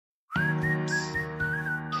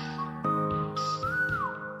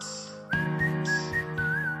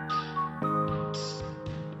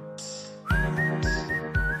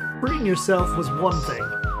Freeing yourself was one thing.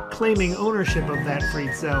 Claiming ownership of that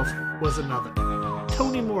freed self was another.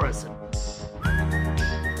 Toni Morrison.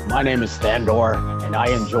 My name is Thandor, and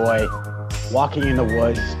I enjoy walking in the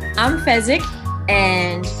woods. I'm Fezzik,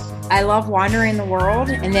 and I love wandering the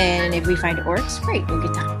world. And then if we find orcs, great, we'll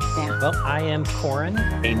get down. Well, I am Corin,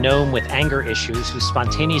 a gnome with anger issues who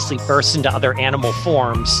spontaneously bursts into other animal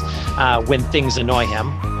forms when things annoy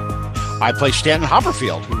him. I play Stanton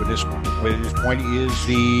Hopperfield, who at this point is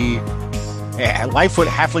the Lightfoot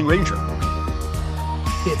Halfling Ranger.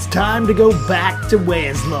 It's time to go back to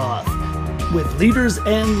Wesloth with Leaders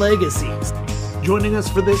and Legacies. Joining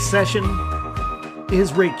us for this session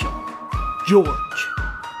is Rachel, George,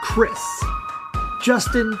 Chris,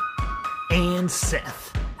 Justin, and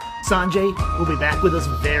Seth. Sanjay will be back with us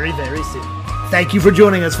very, very soon. Thank you for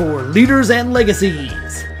joining us for Leaders and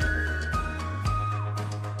Legacies.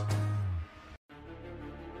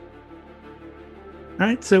 All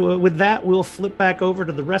right, so with that, we'll flip back over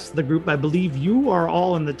to the rest of the group. I believe you are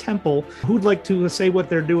all in the temple. Who'd like to say what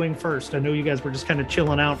they're doing first? I know you guys were just kind of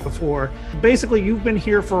chilling out before. Basically, you've been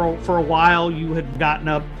here for a while. You had gotten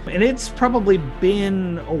up, and it's probably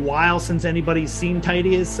been a while since anybody's seen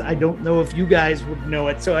Titius. I don't know if you guys would know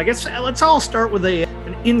it. So I guess let's all start with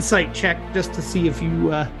an insight check just to see if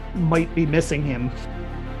you might be missing him.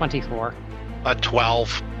 24.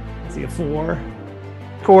 12. I see a 4.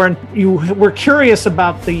 Corin, you were curious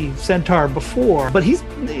about the centaur before, but you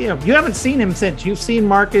haven't seen him since. You've seen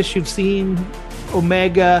Marcus, you've seen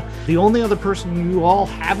Omega. The only other person you all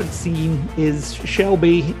haven't seen is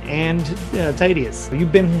Shelby and Titius.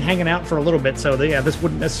 You've been hanging out for a little bit, so this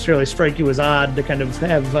wouldn't necessarily strike you as odd to kind of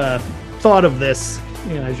have thought of this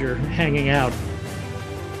as you're hanging out.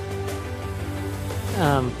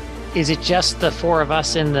 Is it just the 4 of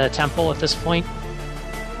us in the temple at this point?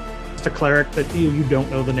 A cleric that you don't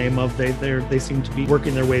know the name of. They seem to be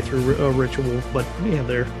working their way through a ritual, but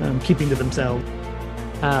they're keeping to themselves.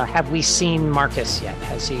 Have we seen Marcus yet?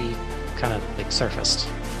 Has he kind of surfaced?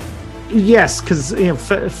 Yes, because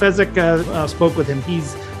Fezzik spoke with him.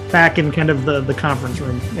 He's back in kind of the conference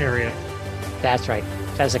room area. That's right.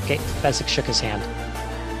 Fezzik shook his hand.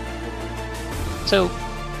 So,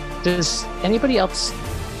 does anybody else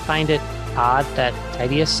find it odd that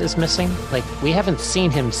Titius is missing? We haven't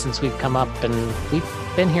seen him since we've come up, and we've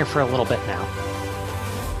been here for a little bit now.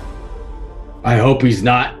 I hope he's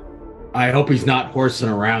not horsing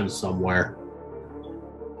around somewhere.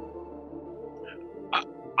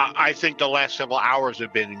 I think the last several hours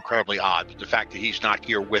have been incredibly odd. The fact that he's not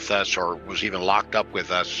here with us or was even locked up with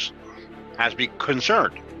us has me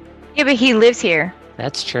concerned. Yeah, but he lives here.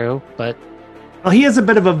 That's true, but... Well, he is a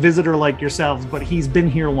bit of a visitor like yourselves, but he's been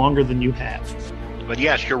here longer than you have. But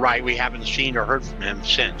yes, you're right. We haven't seen or heard from him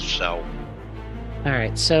since, so... All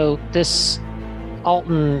right, so this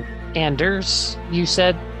Alton Anders, you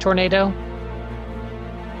said, Tornado?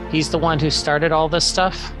 He's the one who started all this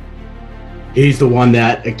stuff? He's the one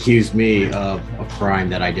that accused me of a crime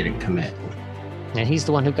that I didn't commit. And he's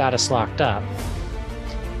the one who got us locked up.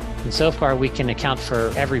 And so far, we can account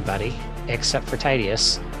for everybody, except for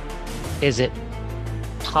Titius. Is it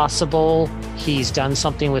possible he's done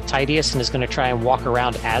something with Titius and is going to try and walk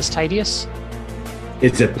around as Titius?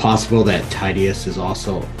 Is it possible that Titius is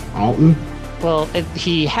also Alton? Well,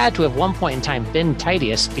 he had to have one point in time been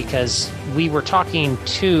Titius because we were talking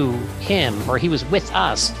to him, or he was with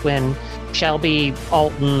us when Shelby,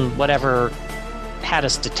 Alton, whatever, had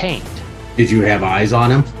us detained. Did you have eyes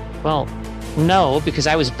on him? Well, no, because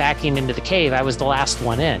I was backing into the cave. I was the last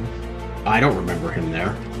one in. I don't remember him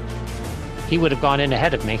there. He would have gone in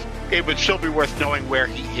ahead of me. It would still be worth knowing where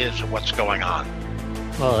he is and what's going on.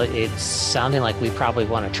 Well, it's sounding like we probably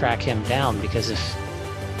want to track him down, because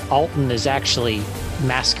if Alton is actually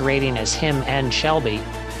masquerading as him and Shelby,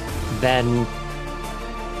 then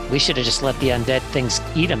we should have just let the undead things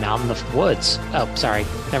eat him out in the woods. Oh, sorry.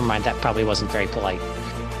 Never mind. That probably wasn't very polite.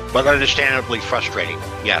 But understandably frustrating,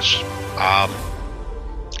 yes.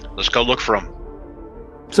 Let's go look for him.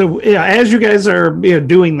 So, as you guys are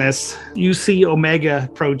doing this, you see Omega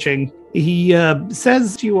approaching. He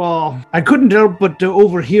says to you all, "I couldn't help but to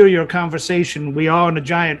overhear your conversation. We are in a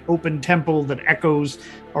giant open temple that echoes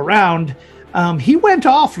around." He went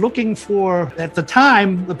off looking for, at the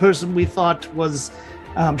time, the person we thought was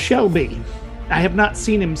Shelby. I have not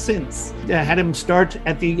seen him since. I had him start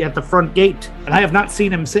at the front gate, and I have not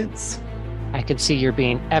seen him since. I could see you're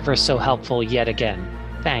being ever so helpful yet again.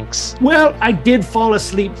 Thanks. Well, I did fall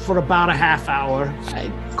asleep for about a half hour.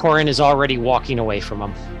 Corin is already walking away from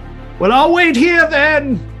him. Well, I'll wait here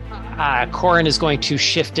then. Corin is going to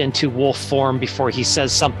shift into wolf form before he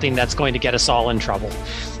says something that's going to get us all in trouble.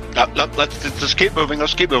 Let's keep moving.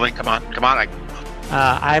 Let's keep moving. Come on.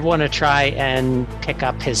 I want to try and pick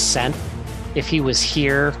up his scent. If he was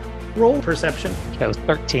here, Roll perception. so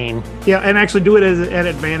 13. Yeah, and actually do it as at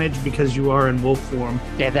advantage because you are in wolf form.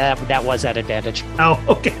 Yeah, that was at advantage. Oh,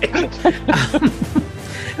 okay.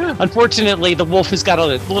 Unfortunately, the wolf has got a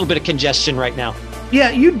little bit of congestion right now.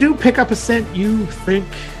 Yeah, you do pick up a scent you think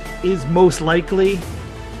is most likely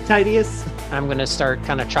Titius. I'm going to start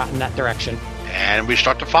kind of trotting that direction. And we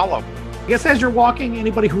start to follow. I guess as you're walking,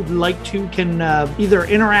 anybody who'd like to can either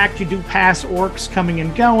interact. You do pass orcs coming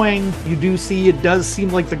and going. You do see it does seem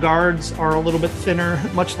like the guards are a little bit thinner,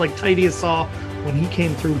 much like Titius saw when he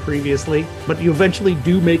came through previously. But you eventually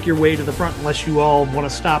do make your way to the front unless you all want to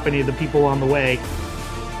stop any of the people on the way.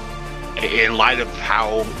 In light of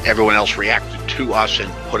how everyone else reacted to us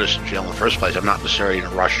and put us in jail in the first place, I'm not necessarily in a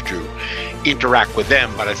rush to interact with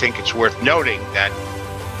them, but I think it's worth noting that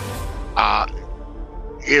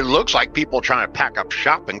it looks like people are trying to pack up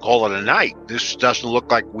shop and call it a night. This doesn't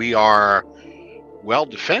look like we are well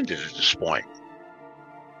defended at this point.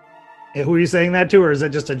 Yeah, who are you saying that to, or is that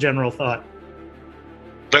just a general thought?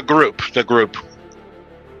 The group.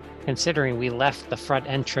 Considering we left the front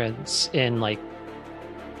entrance in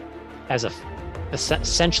as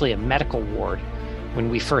essentially a medical ward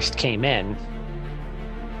when we first came in,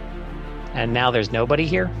 and now there's nobody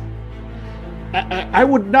here. I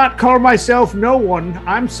would not call myself no one.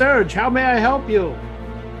 I'm Serge. How may I help you?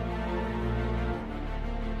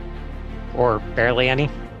 Or barely any.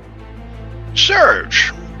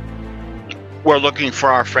 Serge, we're looking for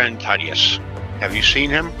our friend Titius. Have you seen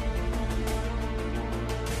him?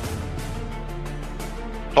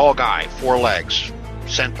 Tall guy, 4 legs,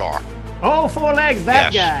 centaur. Oh, 4 legs,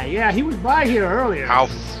 that Yes. guy. Yeah, he was by here earlier. How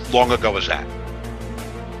long ago was that?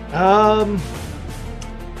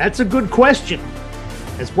 That's a good question.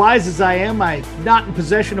 As wise as I am, I'm not in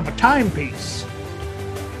possession of a timepiece.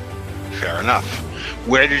 Fair enough.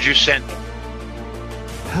 Where did you send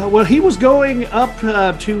him? Well, he was going up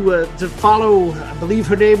to follow, I believe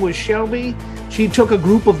her name was Shelby. She took a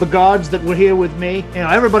group of the guards that were here with me. You know,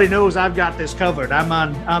 everybody knows I've got this covered. I'm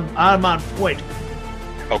on point.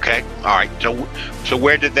 Okay, all right. So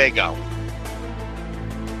where did they go?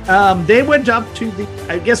 They went up to the,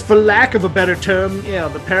 I guess for lack of a better term,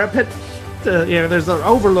 the parapet. There's an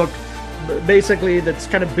overlook, basically, that's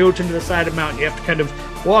kind of built into the side of the mountain. You have to kind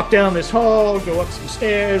of walk down this hall, go up some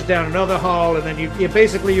stairs, down another hall, and then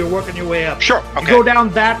you're working your way up. Sure, okay. You go down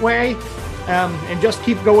that way, and just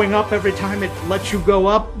keep going up every time it lets you go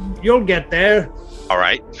up. You'll get there. All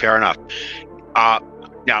right, fair enough.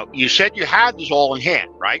 Now, you said you had this all in hand,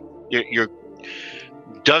 right?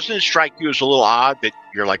 Doesn't it strike you as a little odd that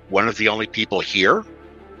you're like one of the only people here?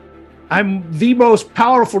 I'm the most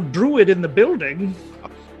powerful druid in the building.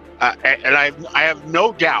 And I have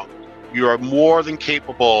no doubt you are more than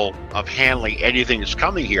capable of handling anything that's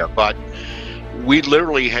coming here, but we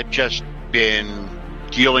literally had just been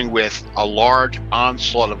dealing with a large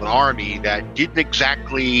onslaught of an army that didn't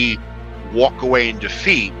exactly walk away in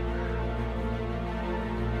defeat.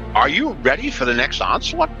 Are you ready for the next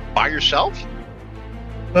onslaught by yourself?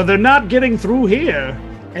 Well, they're not getting through here.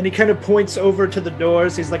 And he kind of points over to the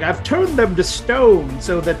doors. He's like, I've turned them to stone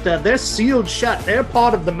so that they're sealed shut. They're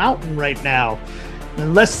part of the mountain right now.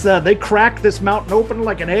 Unless they crack this mountain open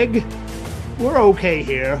like an egg, we're okay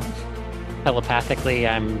here. Telepathically,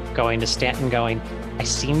 I'm going to Stanton going, I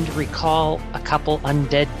seem to recall a couple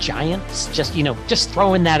undead giants. Just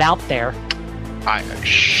throwing that out there.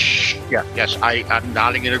 Yes, I'm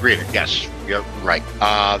nodding in agreement. Yes, you're right.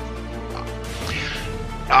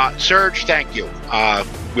 Serge, thank you.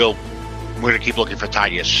 We're going to keep looking for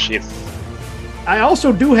Titius. I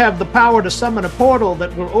also do have the power to summon a portal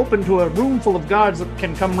that will open to a room full of guards that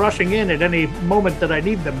can come rushing in at any moment that I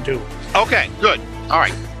need them to. Okay, good. All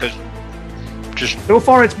right. So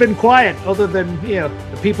far, it's been quiet, other than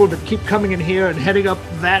the people that keep coming in here and heading up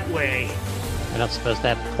that way. I don't suppose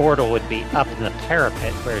that portal would be up in the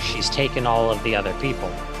parapet where she's taken all of the other people.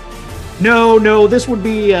 No, this would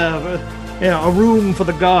be a room for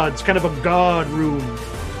the guards, kind of a guard room.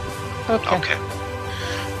 Okay.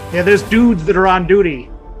 Yeah, there's dudes that are on duty.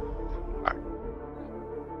 All right.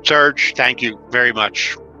 Serge, thank you very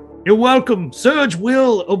much. You're welcome. Serge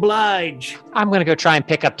will oblige. I'm going to go try and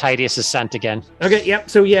pick up Titius' scent again. Okay, yep.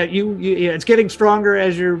 So it's getting stronger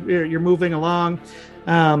as you're moving along.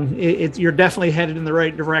 You're definitely headed in the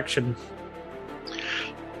right direction.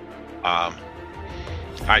 All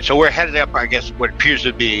right, so we're headed up, I guess, what appears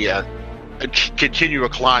to be continue a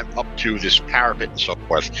climb up to this parapet and so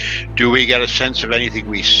forth. Do we get a sense of anything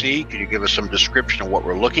we see? Can you give us some description of what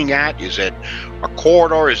we're looking at? Is it a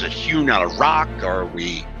corridor? Is it hewn out of rock? Are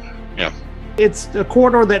we Yeah. It's a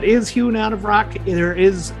corridor that is hewn out of rock. There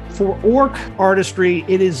is, for orc artistry,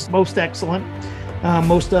 it is most excellent.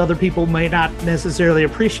 Most other people may not necessarily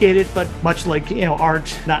appreciate it, but much like,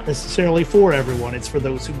 art, not necessarily for everyone. It's for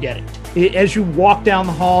those who get it. As you walk down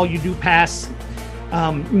the hall, you do pass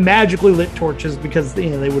magically lit torches because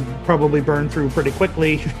they would probably burn through pretty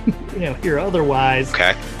quickly, here otherwise.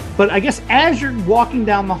 Okay. But I guess as you're walking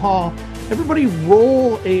down the hall, everybody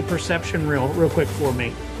roll a perception real quick for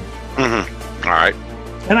me. Mm-hmm. All right.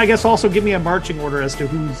 And I guess also give me a marching order as to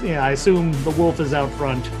who's, I assume the wolf is out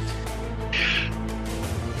front.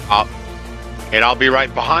 And I'll be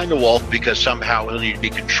right behind the wolf because somehow he'll need to be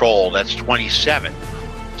controlled. That's 27.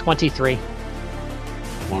 23.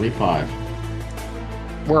 25.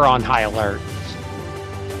 We're on high alert.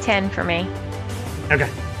 10 for me. Okay.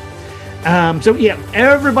 So yeah,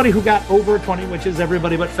 everybody who got over 20, which is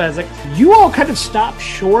everybody but Fezzik, you all kind of stop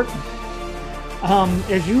short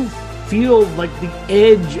as you feel like the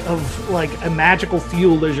edge of like a magical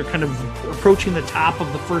field as you're kind of approaching the top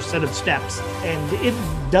of the first set of steps, and it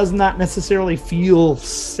does not necessarily feel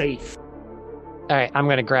safe. All right, I'm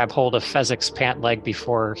going to grab hold of Fezzik's pant leg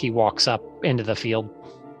before he walks up into the field.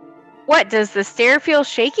 What, does the stair feel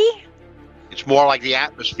shaky? It's more like the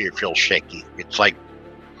atmosphere feels shaky. It's like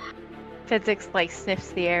Fezzik's sniffs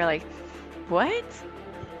the air what?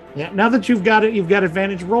 Yeah, now that you've got it, you've got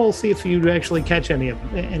advantage. Roll, see if you actually catch any of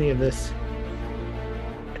this.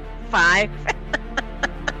 5.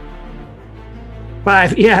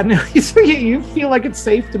 5. Yeah, no, you feel like it's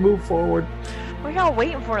safe to move forward. What are y'all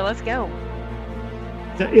waiting for? Let's go.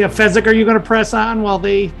 Yeah, Fezzik, are you going to press on while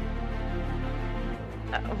they?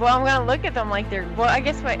 Well, I'm gonna look at them like they're. Well, I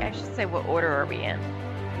guess I should say, what order are we in?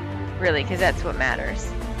 Really, because that's what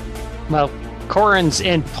matters. Well, Corin's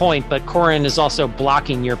in point, but Corin is also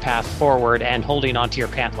blocking your path forward and holding onto your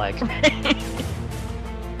pant leg.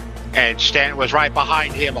 And Stan was right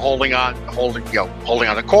behind him, holding on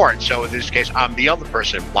the cord. So in this case, I'm the other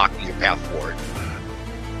person blocking your path forward.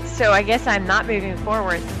 So I guess I'm not moving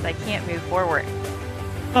forward since I can't move forward.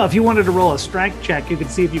 Well, if you wanted to roll a strength check, you could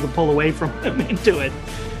see if you could pull away from him into it.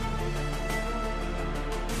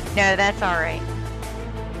 No, that's all right.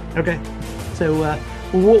 Okay. So,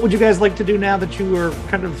 what would you guys like to do now that you are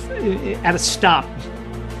kind of at a stop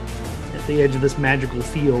at the edge of this magical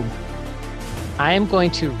field? I am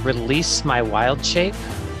going to release my wild shape,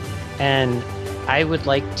 and I would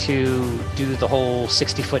like to do the whole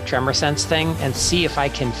 60-foot tremor sense thing and see if I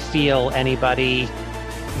can feel anybody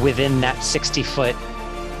within that 60-foot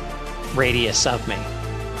radius of me.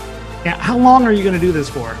 Yeah, how long are you going to do this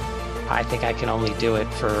for? I think I can only do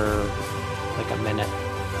it for a minute.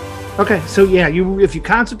 Okay, so yeah, if you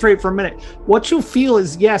concentrate for a minute, what you'll feel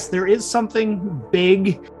is, yes, there is something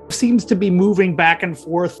big, seems to be moving back and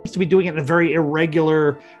forth, seems to be doing it in a very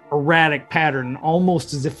irregular, erratic pattern,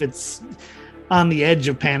 almost as if it's on the edge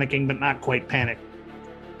of panicking, but not quite panic.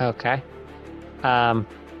 Okay. So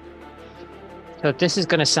this is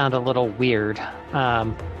going to sound a little weird.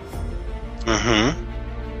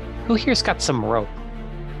 Who here's got some rope?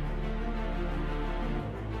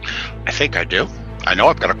 I think I do. I know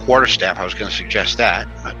I've got a quarterstaff. I was going to suggest that.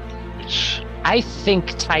 But I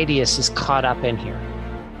think Tidius is caught up in here.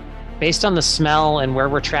 Based on the smell and where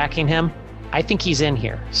we're tracking him, I think he's in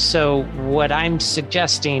here. So what I'm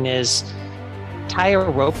suggesting is tie a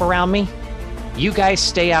rope around me. You guys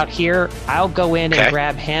stay out here. I'll go in and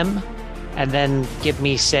grab him, and then give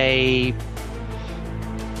me, say,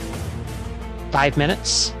 5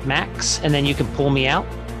 minutes max, and then you can pull me out.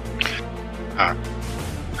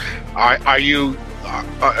 Are you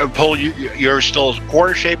pull? You're still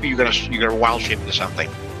quarter shape, or you're gonna wild shape into something?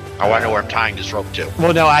 I want to know where I'm tying this rope to.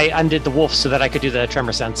 Well, no, I undid the wolf so that I could do the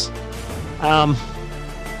tremor sense. I'm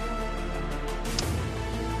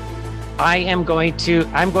going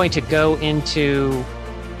to go into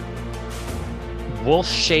wolf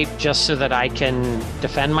shape just so that I can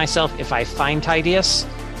defend myself. If I find Tidius,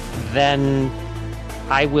 then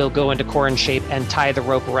I will go into Corin shape and tie the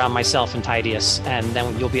rope around myself and Tidius, and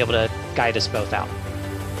then you'll be able to guide us both out.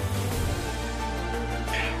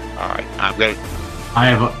 All right, I'm gonna. I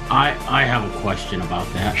have a question about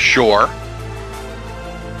that. Sure.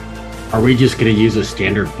 Are we just going to use a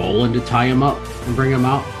standard bowline to tie him up and bring him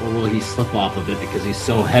out, or will he slip off of it because he's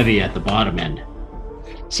so heavy at the bottom end?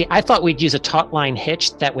 See, I thought we'd use a taut line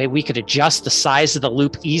hitch. That way we could adjust the size of the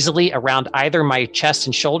loop easily around either my chest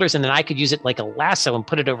and shoulders, and then I could use it like a lasso and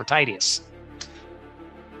put it over Tidius.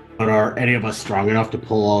 But are any of us strong enough to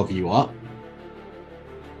pull all of you up?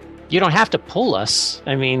 You don't have to pull us.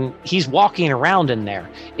 I mean, he's walking around in there.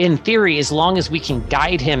 In theory, as long as we can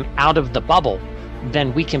guide him out of the bubble,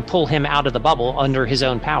 then we can pull him out of the bubble under his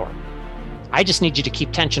own power. I just need you to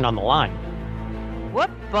keep tension on the line. What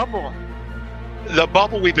bubble? The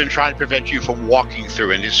bubble we've been trying to prevent you from walking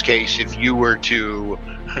through. In this case, if I were to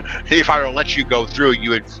let you go through,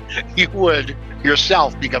 you would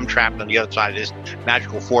yourself become trapped on the other side of this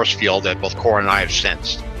magical force field that both Cora and I have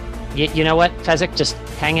sensed. You know what, Fezzik? Just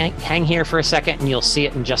hang here for a second, and you'll see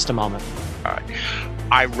it in just a moment. All right.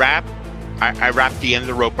 I wrap the end of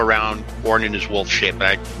the rope around Orin in his wolf shape, but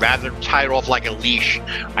I'd rather tie it off like a leash.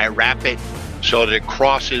 I wrap it so that it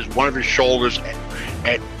crosses one of his shoulders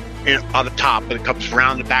on the top, and it comes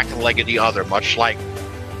around the back of the leg of the other, much like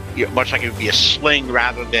it would be a sling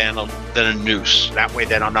rather than a noose. That way,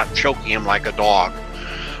 then I'm not choking him like a dog,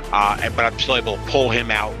 but I'm still able to pull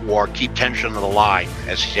him out or keep tension on the line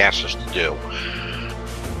as he's asked us to do.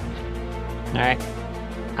 All right.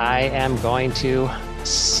 I am going to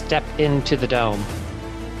step into the dome.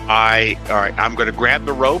 All right. I'm going to grab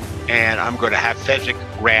the rope, and I'm going to have Fezzik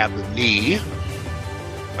grab me.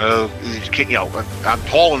 I'm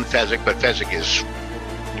tall in Fezzik, but Fezzik is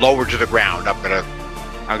lower to the ground. I'm going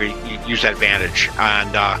to use that advantage.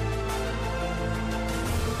 And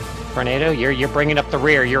Tornado, you're bringing up the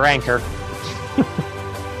rear. You're anchor.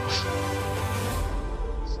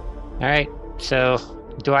 All right. So,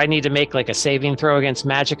 do I need to make like a saving throw against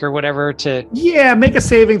magic or whatever to? Yeah, make a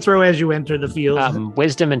saving throw as you enter the field.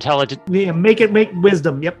 Wisdom, intelligence. Yeah, make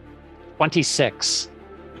wisdom. Yep. 26.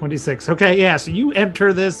 26. Okay, yeah. So you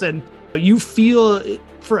enter this and you feel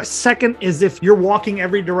for a second as if you're walking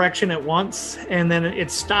every direction at once, and then it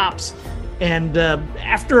stops. And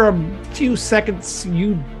after a few seconds,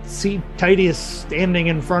 you see Titius standing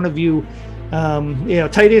in front of you.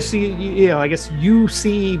 Titius, I guess you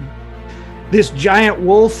see this giant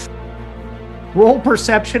wolf. Roll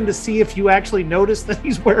perception to see if you actually notice that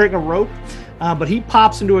he's wearing a rope, but he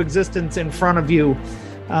pops into existence in front of you,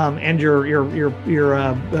 and your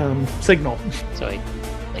signal. So a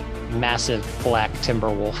massive black timber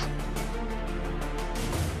wolf.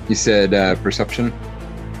 You said perception?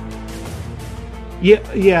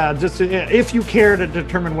 Yeah. Just if you care to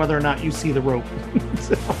determine whether or not you see the rope.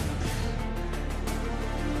 So.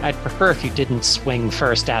 I'd prefer if you didn't swing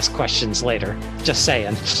first, ask questions later. Just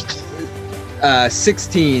saying.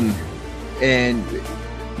 16, and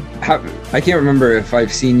I can't remember if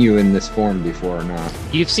I've seen you in this form before or not.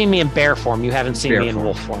 You've seen me in bear form. You haven't seen me in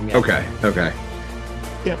wolf form yet. Okay.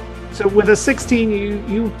 Yeah. So with a 16,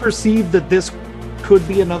 you perceive that this could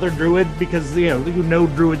be another druid because you know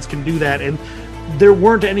druids can do that, and there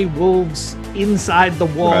weren't any wolves inside the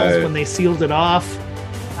walls when they sealed it off.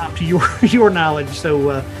 To your knowledge,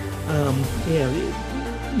 so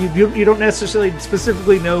you don't necessarily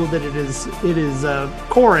specifically know that it is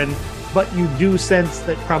Corin, but you do sense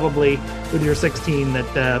that probably with your 16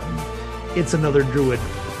 that it's another druid.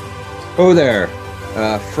 Oh, there,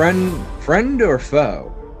 friend or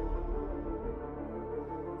foe?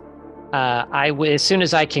 As soon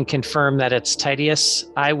as I can confirm that it's Titius,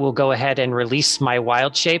 I will go ahead and release my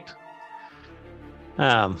wild shape.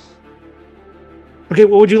 Okay,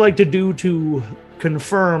 what would you like to do to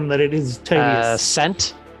confirm that it is Titius?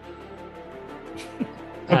 Scent.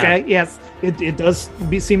 Okay, yes. It does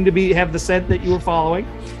seem to have the scent that you were following.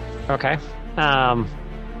 Okay.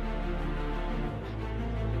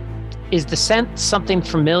 Is the scent something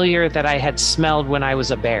familiar that I had smelled when I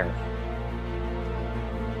was a bear?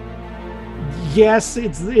 Yes,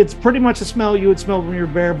 it's pretty much a smell you had smelled when you were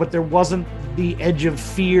a bear, but there wasn't the edge of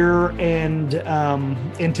fear and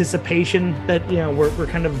anticipation that we're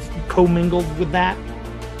kind of commingled with that.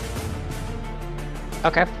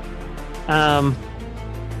 Okay.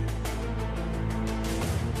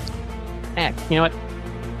 You know what?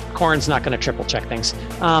 Corin's not going to triple check things.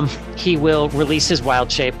 He will release his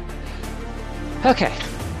wild shape. Okay.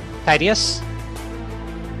 Titius?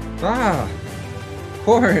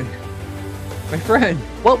 Corin, my friend.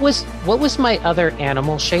 What was my other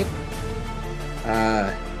animal shape?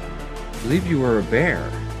 I believe you were a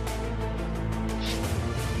bear.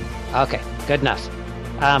 Okay, good enough.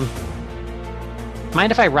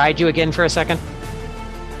 Mind if I ride you again for a second?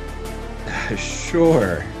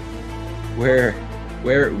 Sure. Where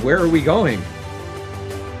are we going?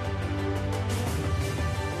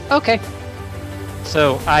 Okay.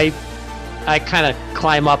 So I kind of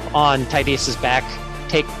climb up on Titius's back,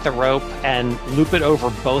 take the rope and loop it over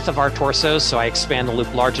both of our torsos, so I expand the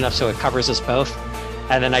loop large enough so it covers us both,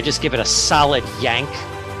 and then I just give it a solid yank.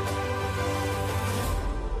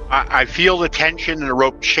 I feel the tension in the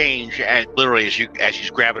rope change, and literally as she's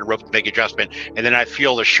grabbing the rope to make adjustment, and then I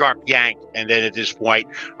feel the sharp yank, and then at this point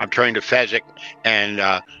I'm turning to Fezzik and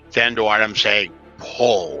Thandor, and I'm saying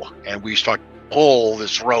pull, and we start to pull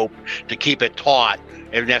this rope to keep it taut,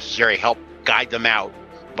 if necessary, help guide them out,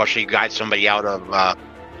 especially guide somebody out of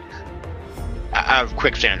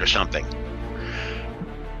quicksand or something.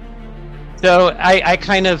 So I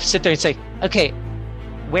kind of sit there and say, okay,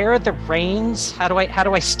 where are the reins? How do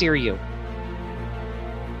I steer you?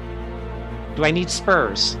 Do I need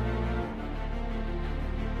spurs?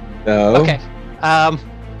 No. Okay.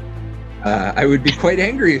 I would be quite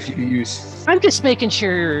angry if you use. I'm just making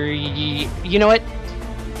sure. You know what?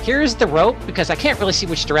 Here's the rope, because I can't really see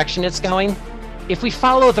which direction it's going. If we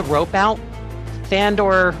follow the rope out,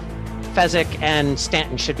 Thandor, Fezzik, and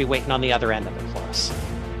Stanton should be waiting on the other end of it for us.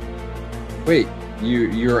 Wait,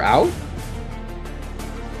 you're out?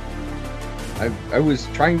 I was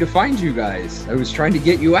trying to find you guys. I was trying to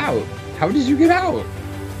get you out. How did you get out?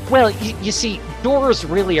 Well, you see, doors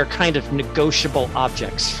really are kind of negotiable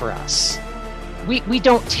objects for us. We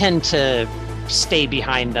don't tend to stay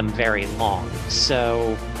behind them very long,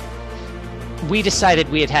 so we decided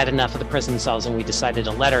we had had enough of the prison cells and we decided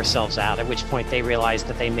to let ourselves out, at which point they realized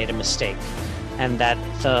that they made a mistake and that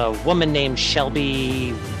the woman named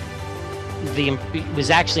Shelby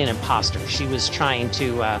was actually an imposter. She was trying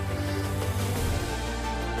to,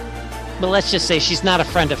 well, let's just say she's not a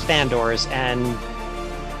friend of Thandor's, and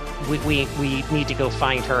we need to go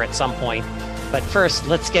find her at some point. But first,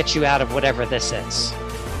 let's get you out of whatever this is.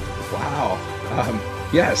 Wow.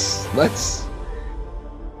 Yes, let's.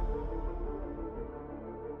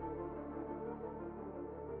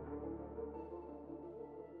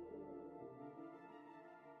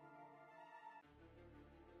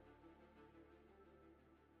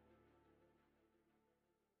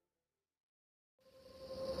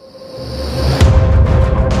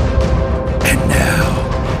 And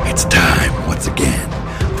now, it's time once again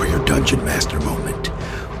for your Dungeon Master moment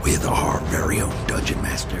with our very own Dungeon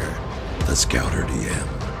Master, the Scouter DM,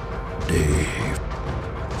 Dave.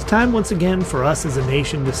 It's time once again for us as a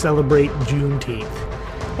nation to celebrate Juneteenth.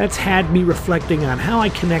 That's had me reflecting on how I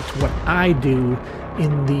connect what I do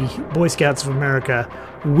in the Boy Scouts of America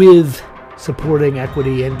with supporting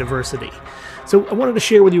equity and diversity. So I wanted to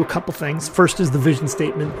share with you a couple things. First is the vision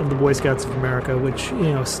statement of the Boy Scouts of America, which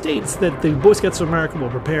states that the Boy Scouts of America will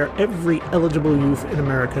prepare every eligible youth in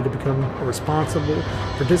America to become a responsible,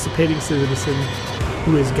 participating citizen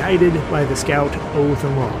who is guided by the Scout oath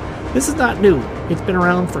and law. This is not new. It's been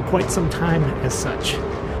around for quite some time as such.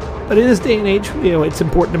 But in this day and age, it's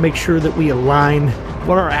important to make sure that we align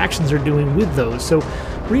what our actions are doing with those. So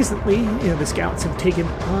recently, the Scouts have taken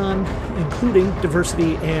on including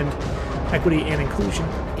diversity and equity and inclusion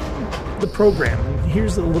in the program. And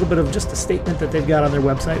here's a little bit of just a statement that they've got on their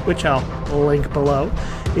website, which I'll link below,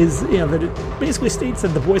 is that it basically states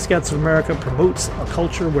that the Boy Scouts of America promotes a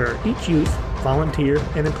culture where each youth, volunteer,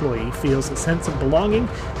 and employee feels a sense of belonging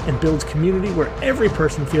and builds community where every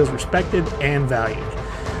person feels respected and valued.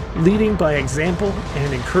 Leading by example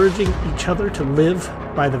and encouraging each other to live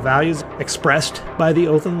by the values expressed by the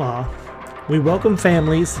oath and law, we welcome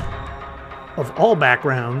families of all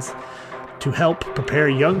backgrounds to help prepare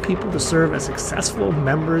young people to serve as successful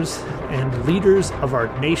members and leaders of our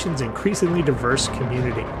nation's increasingly diverse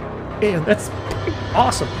community. And that's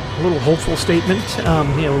awesome. A little hopeful statement.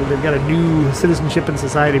 They've got a new Citizenship and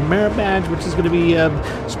Society Merit Badge, which is going to be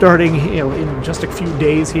starting, in just a few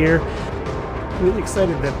days here. Really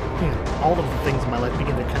excited that all of the things in my life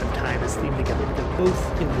begin to kind of tie this theme together, because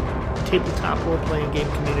both in the tabletop role-playing game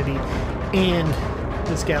community and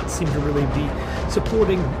the Scouts seem to really be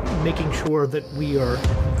supporting, making sure that we are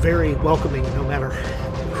very welcoming no matter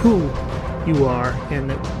who you are, and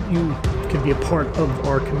that you can be a part of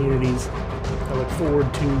our communities. I look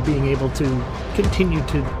forward to being able to continue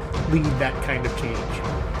to lead that kind of change.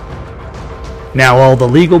 Now all the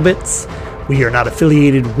legal bits. We are not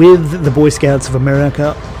affiliated with the Boy Scouts of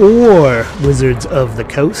America or Wizards of the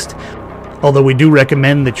Coast, although we do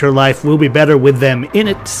recommend that your life will be better with them in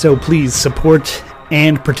it, so please support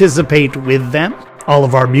and participate with them. All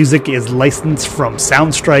of our music is licensed from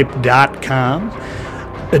Soundstripe.com.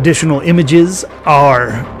 Additional images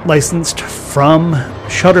are licensed from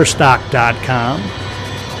Shutterstock.com.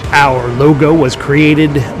 Our logo was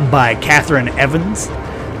created by Catherine Evans.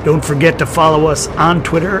 Don't forget to follow us on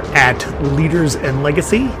Twitter at Leaders and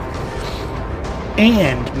Legacy.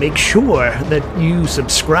 And make sure that you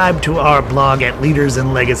subscribe to our blog at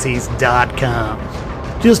leadersandlegacies.com.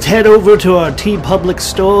 Just head over to our TeePublic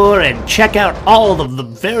store and check out all of the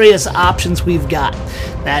various options we've got.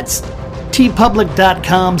 That's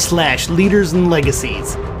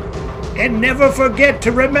teepublic.com/leadersandlegacies. And never forget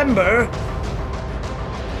to remember...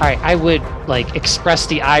 Alright, I would express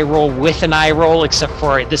the eye roll with an eye roll, except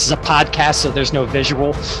for this is a podcast, so there's no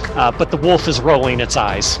visual. But the wolf is rolling its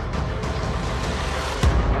eyes.